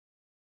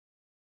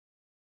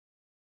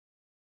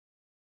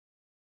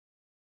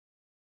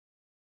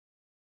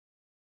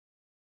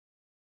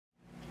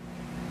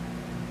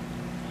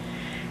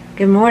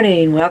Good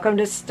morning. Welcome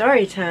to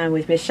Story Time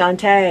with Miss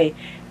Shantae.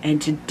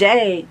 And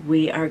today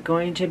we are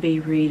going to be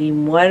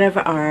reading one of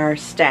our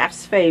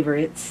staff's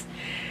favorites,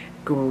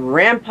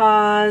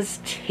 Grandpa's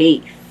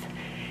Teeth.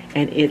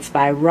 And it's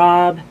by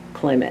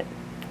Clement.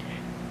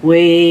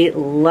 We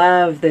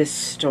love this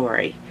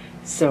story,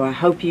 so I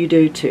hope you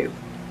do too.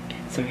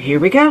 So here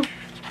we go.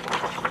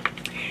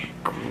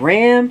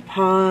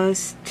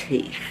 Grandpa's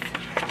Teeth.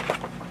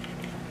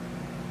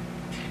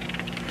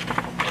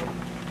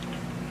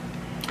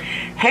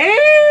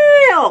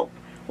 Help!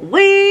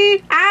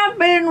 We have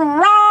been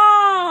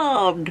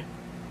robbed!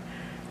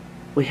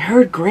 We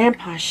heard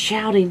Grandpa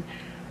shouting,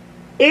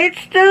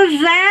 "It's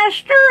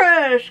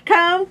disastrous!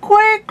 Come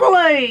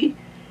quickly!"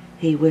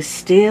 He was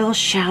still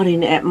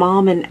shouting at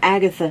Mom and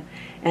Agatha,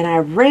 and I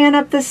ran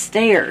up the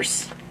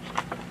stairs.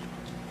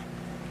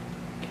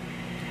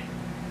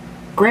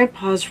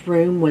 Grandpa's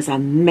room was a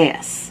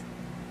mess,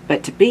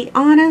 but to be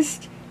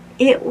honest,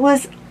 it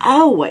was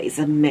always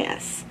a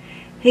mess.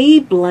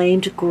 He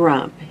blamed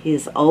Grump,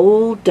 his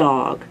old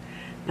dog,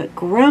 but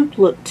Grump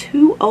looked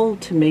too old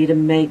to me to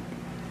make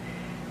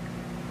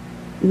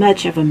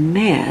much of a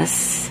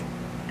mess.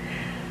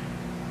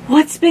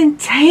 "What's been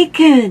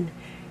taken?"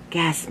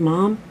 gasped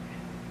Mom.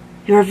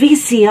 "Your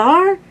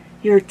VCR?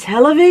 Your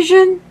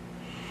television?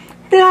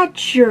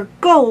 That's your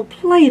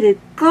gold-plated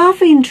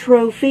golfing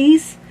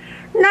trophies."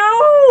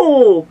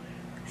 "No,"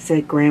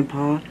 said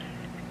Grandpa.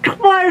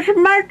 "'Twas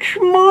much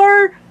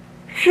more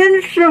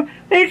since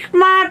it's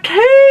my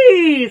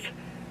teeth.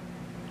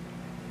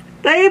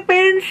 They've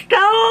been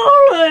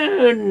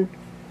stolen."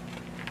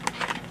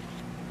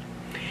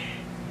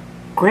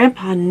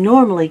 Grandpa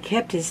normally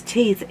kept his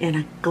teeth in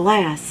a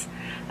glass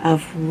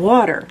of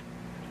water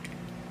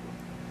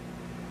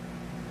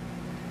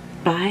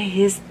by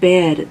his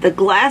bed. The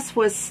glass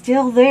was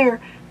still there,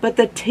 but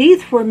the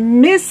teeth were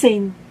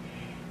missing.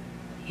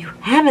 "You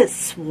haven't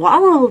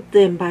swallowed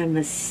them by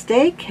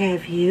mistake,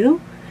 have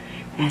you?"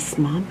 asked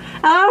Mom.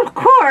 "Of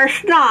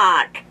course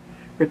not,"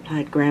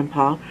 replied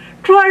Grandpa.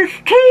 "'Twas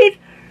teeth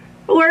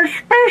were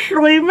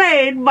specially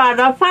made by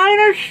the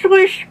finest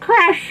Swiss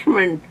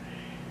craftsmen."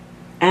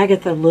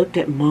 Agatha looked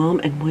at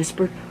Mom and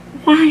whispered,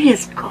 "Why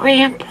is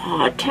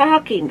Grandpa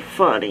talking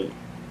funny?"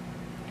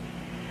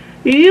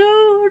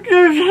 "You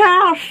just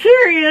how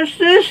serious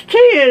this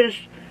is,"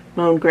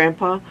 moaned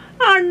Grandpa.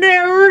 "I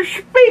never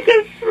speak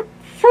as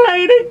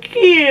plain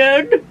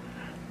again."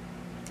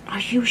 "Are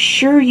you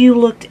sure you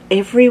looked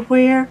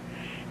everywhere?"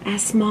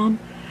 asked Mom.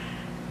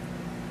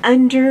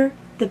 "Under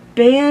the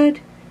bed,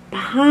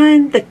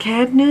 behind the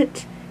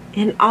cabinet,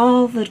 in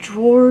all the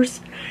drawers?"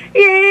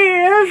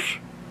 "Yes,"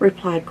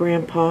 replied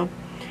Grandpa,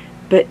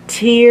 but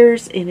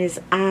tears in his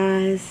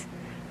eyes.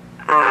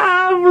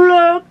 "I've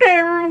looked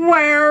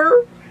everywhere."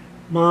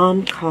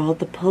 Mom called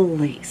the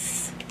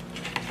police.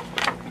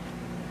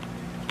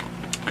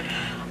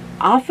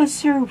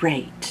 Officer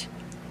Rate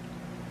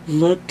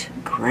looked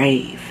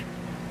grave.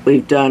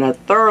 "We've done a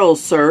thorough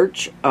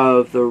search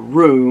of the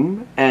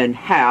room and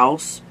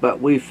house,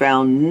 but we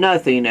found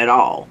nothing at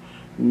all.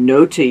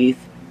 No teeth,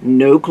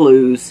 no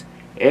clues.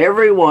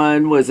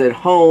 Everyone was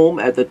at home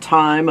at the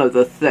time of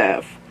the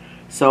theft.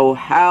 So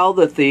how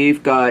the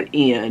thief got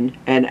in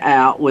and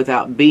out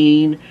without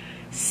being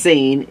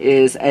seen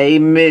is a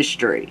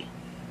mystery."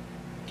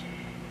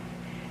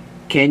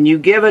 "Can you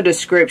give a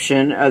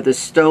description of the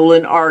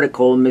stolen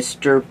article,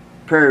 Mr.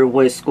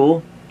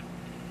 Periwinkle?"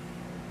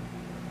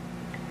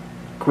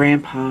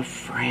 Grandpa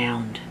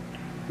frowned,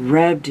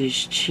 rubbed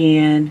his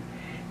chin,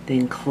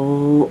 then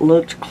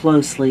looked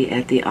closely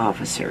at the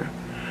officer.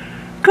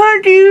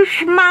 "Could you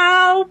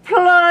smile,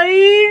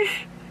 please?"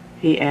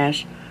 he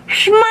asked.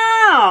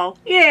 "Smile!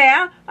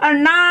 Yeah, a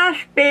nice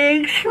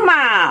big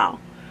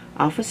smile."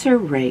 Officer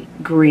Rate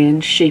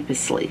grinned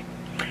sheepishly.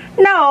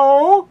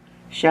 "No,"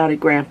 shouted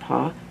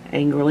Grandpa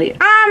angrily.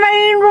 "I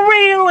mean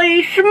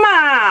really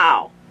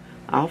smile."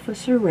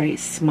 Officer Rate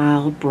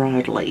smiled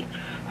broadly.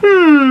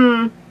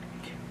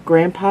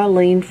 Grandpa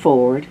leaned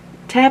forward,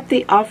 tapped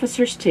the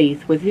officer's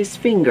teeth with his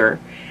finger,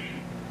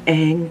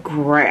 and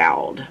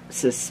growled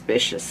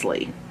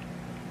suspiciously.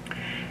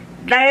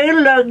 "They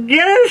look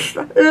just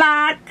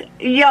like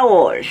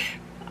yours."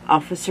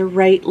 Officer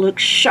Rate looked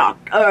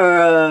shocked.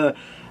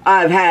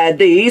 I've had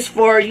these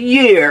for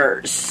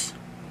years."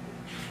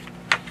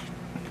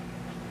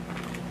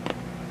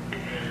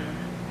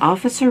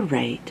 Officer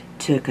Rate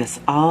took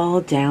us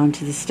all down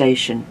to the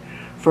station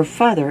for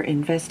further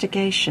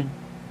investigation.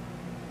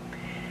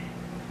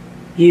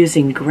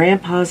 Using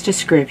Grandpa's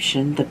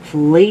description, the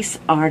police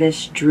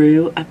artist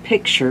drew a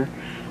picture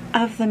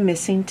of the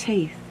missing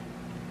teeth.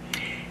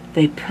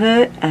 They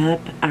put up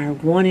our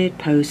wanted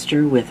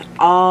poster with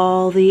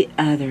all the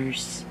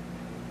others.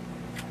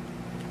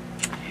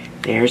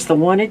 There's the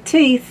wanted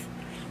teeth,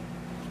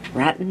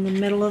 right in the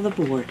middle of the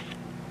board.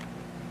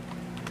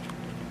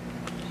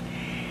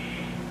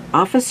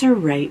 Officer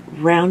Rate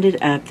rounded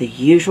up the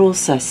usual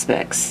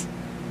suspects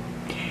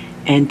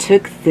and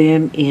took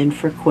them in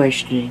for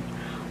questioning.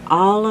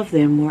 All of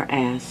them were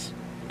asked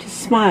to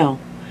smile.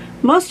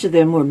 Most of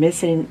them were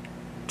missing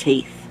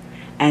teeth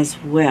as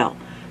well,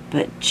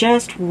 but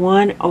just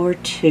one or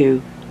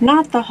two,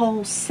 not the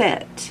whole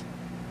set.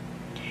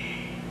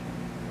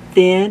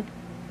 Then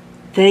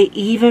they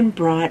even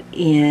brought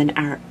in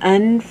our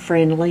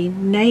unfriendly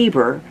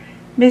neighbor,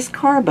 Miss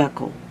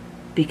Carbuncle,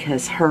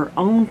 because her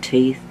own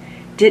teeth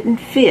didn't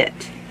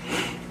fit.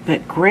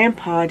 But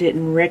Grandpa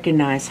didn't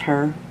recognize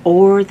her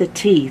or the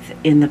teeth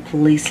in the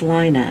police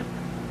lineup.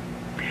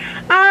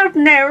 "I've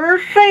never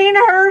seen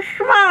her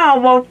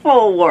smile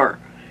before,"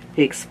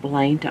 he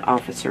explained to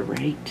Officer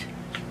Rate.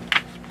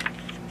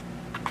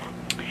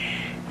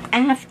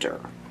 After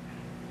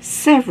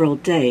several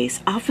days,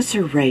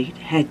 Officer Rate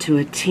had to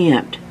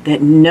attempt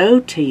that no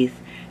teeth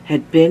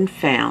had been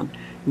found,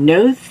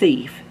 no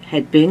thief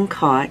had been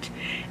caught,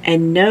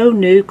 and no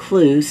new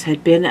clues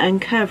had been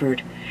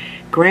uncovered.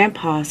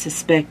 Grandpa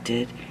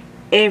suspected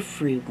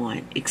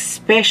everyone,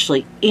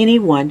 especially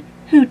anyone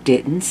who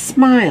didn't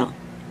smile.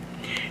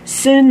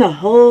 Soon the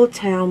whole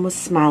town was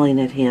smiling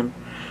at him,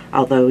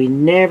 although he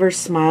never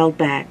smiled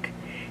back.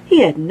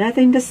 He had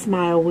nothing to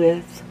smile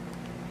with.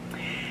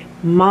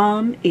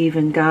 Mom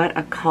even got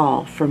a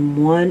call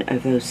from one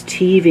of those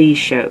TV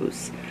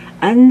shows,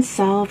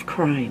 Unsolved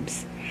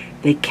Crimes.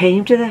 They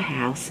came to the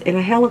house in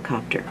a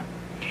helicopter.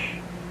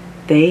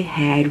 They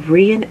had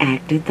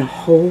reenacted the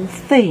whole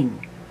thing.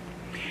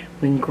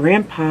 When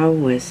Grandpa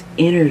was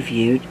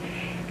interviewed,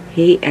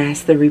 he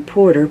asked the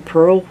reporter,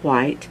 Pearl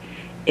White,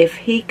 if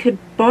he could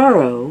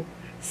borrow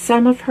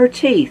some of her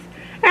teeth.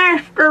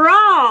 "After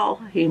all,"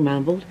 he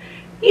mumbled,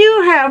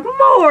 "you have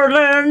more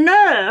than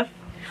enough."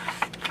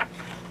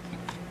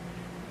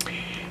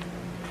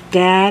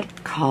 Dad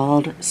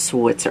called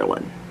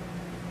Switzerland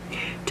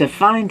to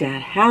find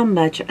out how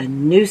much a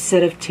new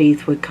set of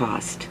teeth would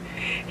cost.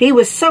 He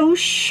was so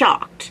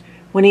shocked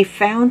when he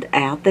found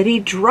out that he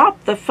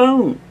dropped the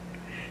phone.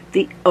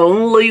 "The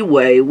only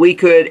way we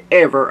could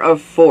ever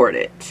afford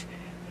it,"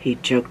 he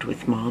joked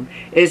with Mom,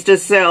 "is to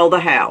sell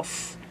the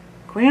house."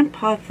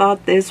 Grandpa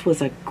thought this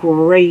was a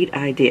great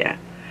idea.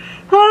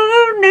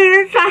 "Who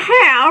needs a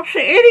house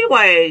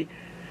anyway?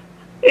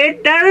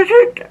 It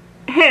doesn't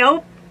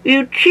help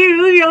you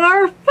chew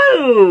your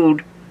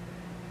food."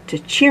 To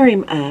cheer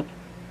him up,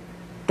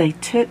 they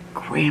took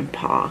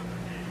Grandpa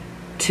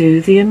to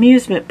the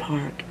amusement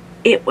park.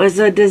 It was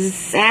a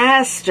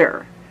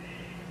disaster.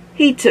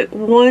 He took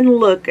one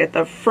look at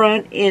the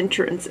front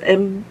entrance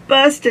and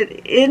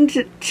busted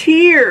into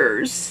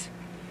tears.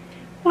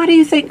 Why do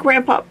you think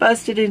Grandpa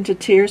busted into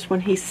tears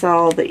when he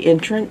saw the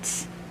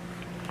entrance?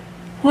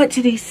 What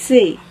did he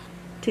see?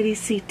 Did he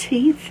see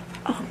teeth?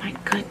 Oh my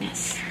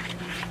goodness.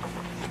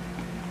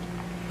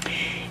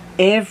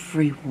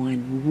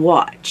 Everyone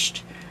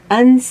watched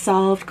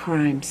Unsolved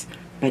Crimes,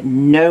 but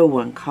no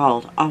one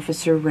called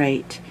Officer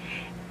Rate,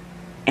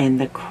 and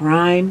the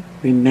crime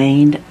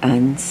remained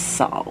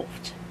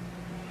unsolved.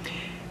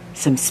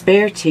 Some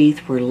spare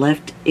teeth were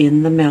left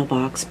in the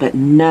mailbox, but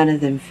none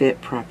of them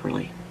fit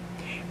properly.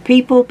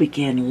 People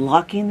began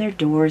locking their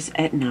doors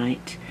at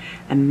night,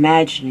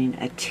 imagining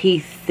a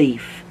teeth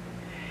thief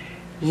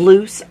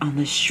loose on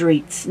the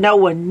streets. No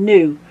one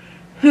knew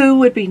who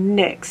would be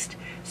next,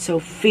 so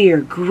fear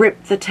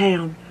gripped the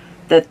town.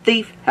 The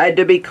thief had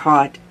to be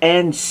caught,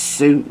 and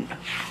soon.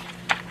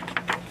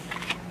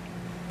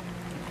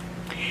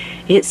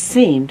 It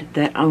seemed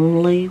the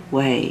only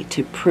way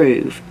to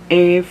prove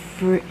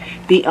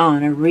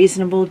beyond a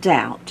reasonable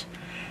doubt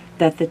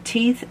that the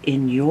teeth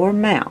in your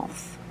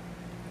mouth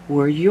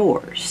were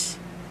yours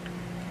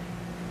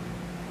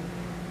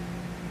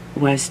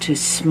was to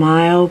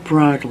smile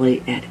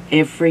broadly at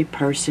every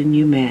person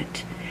you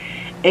met.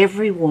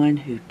 Everyone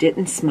who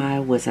didn't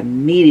smile was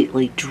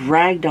immediately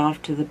dragged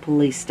off to the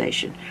police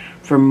station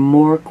for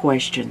more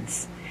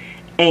questions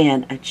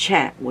and a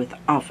chat with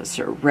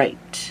Officer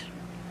Rate.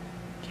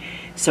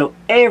 So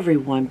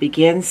everyone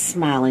began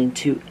smiling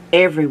to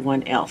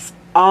everyone else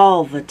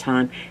all the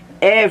time,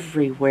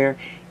 everywhere,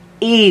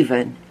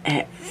 even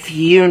at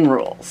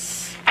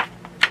funerals.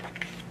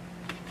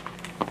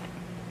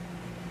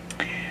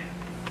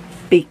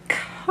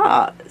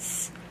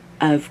 Because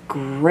of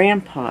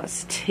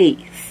Grandpa's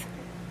teeth,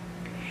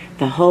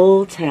 the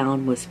whole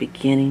town was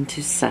beginning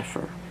to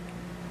suffer.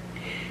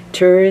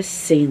 Tourists,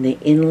 seeing the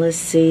endless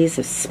seas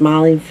of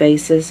smiling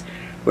faces,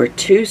 were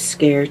too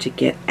scared to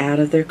get out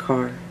of their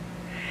car.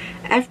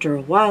 After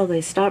a while,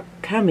 they stopped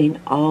coming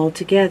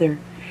altogether.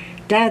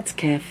 Dad's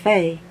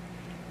cafe,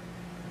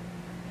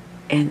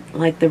 and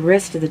like the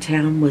rest of the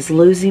town, was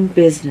losing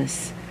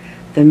business.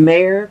 The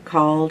mayor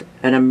called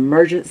an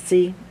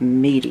emergency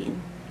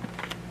meeting.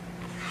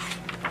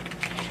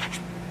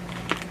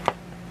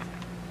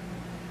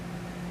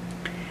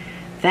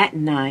 That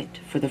night,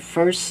 for the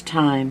first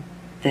time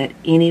that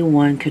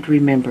anyone could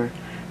remember,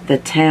 the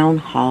town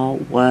hall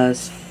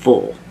was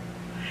full.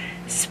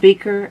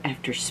 Speaker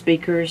after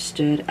speaker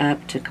stood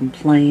up to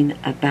complain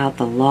about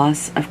the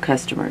loss of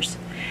customers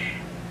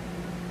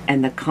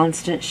and the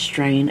constant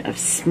strain of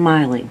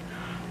smiling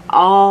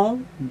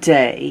all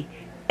day,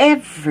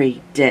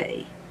 every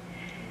day.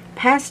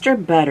 Pastor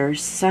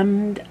Butters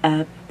summed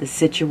up the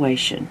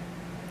situation.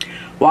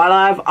 While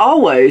I've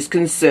always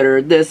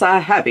considered this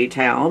a happy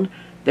town,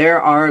 there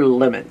are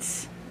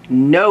limits.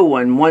 No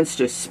one wants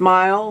to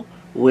smile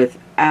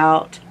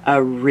without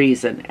a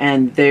reason,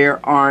 and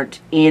there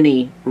aren't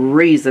any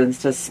reasons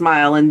to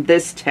smile in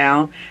this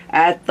town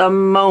at the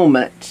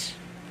moment.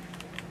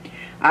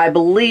 I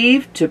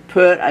believe to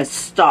put a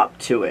stop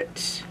to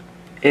it.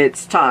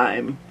 It's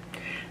time.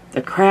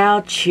 The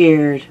crowd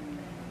cheered.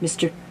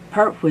 Mr.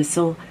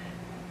 Pertwhistle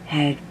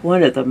had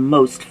one of the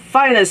most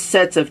Finest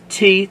sets of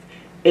teeth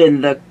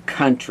in the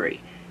country,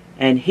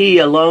 and he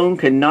alone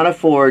could not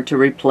afford to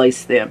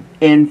replace them.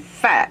 In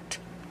fact,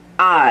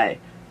 I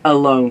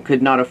alone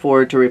could not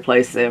afford to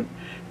replace them.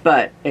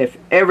 But if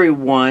every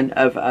one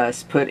of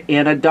us put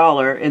in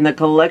 $1 in the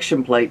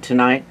collection plate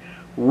tonight,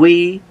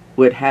 we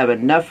would have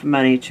enough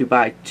money to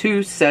buy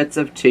 2 sets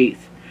of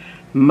teeth.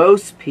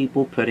 Most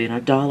people put in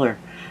 $1.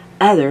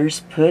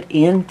 Others put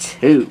in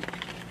 2.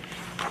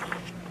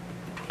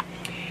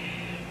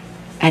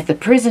 At the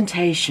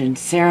presentation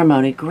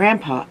ceremony,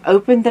 Grandpa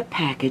opened the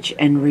package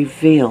and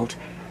revealed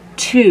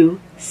 2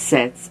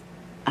 sets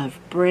of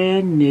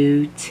brand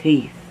new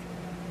teeth.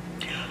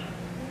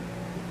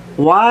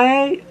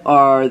 Why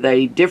are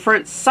they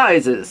different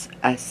sizes?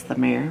 Asked the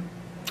mayor.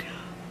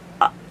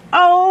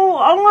 Oh,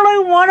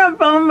 only one of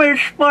them is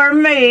for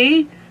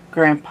me.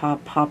 Grandpa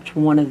popped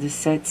one of the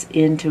sets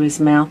into his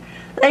mouth.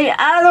 The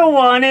other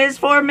one is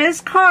for Miss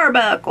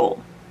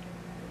Carbuncle.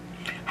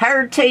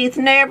 Her teeth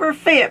never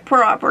fit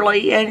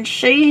properly, and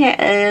she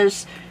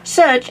has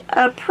such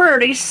a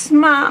pretty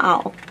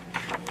smile.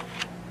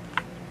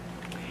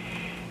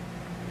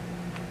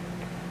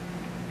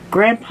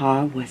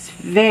 Grandpa was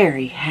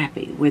very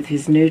happy with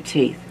his new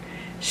teeth.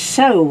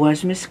 So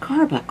was Miss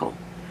Carbuncle.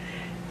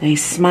 They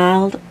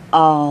smiled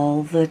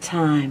all the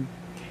time.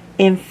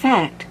 In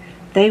fact,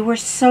 they were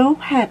so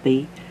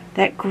happy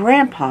that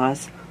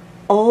Grandpa's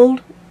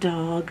old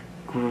dog,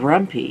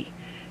 Grumpy,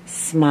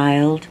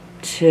 smiled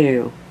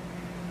too.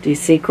 Do you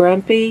see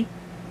Grumpy?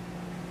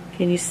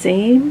 Can you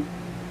see him?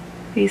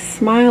 He's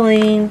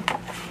smiling.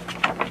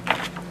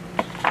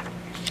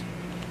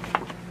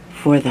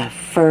 For the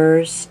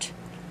first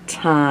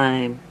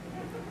time.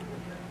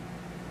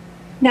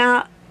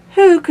 Now,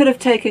 who could have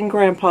taken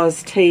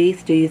Grandpa's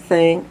teeth, do you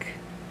think?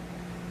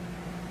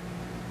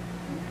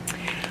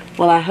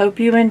 Well, I hope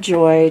you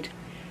enjoyed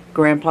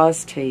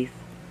Grandpa's teeth.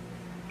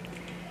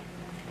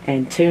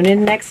 And tune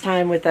in next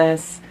time with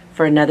us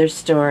for another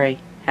story.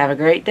 Have a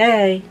great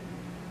day.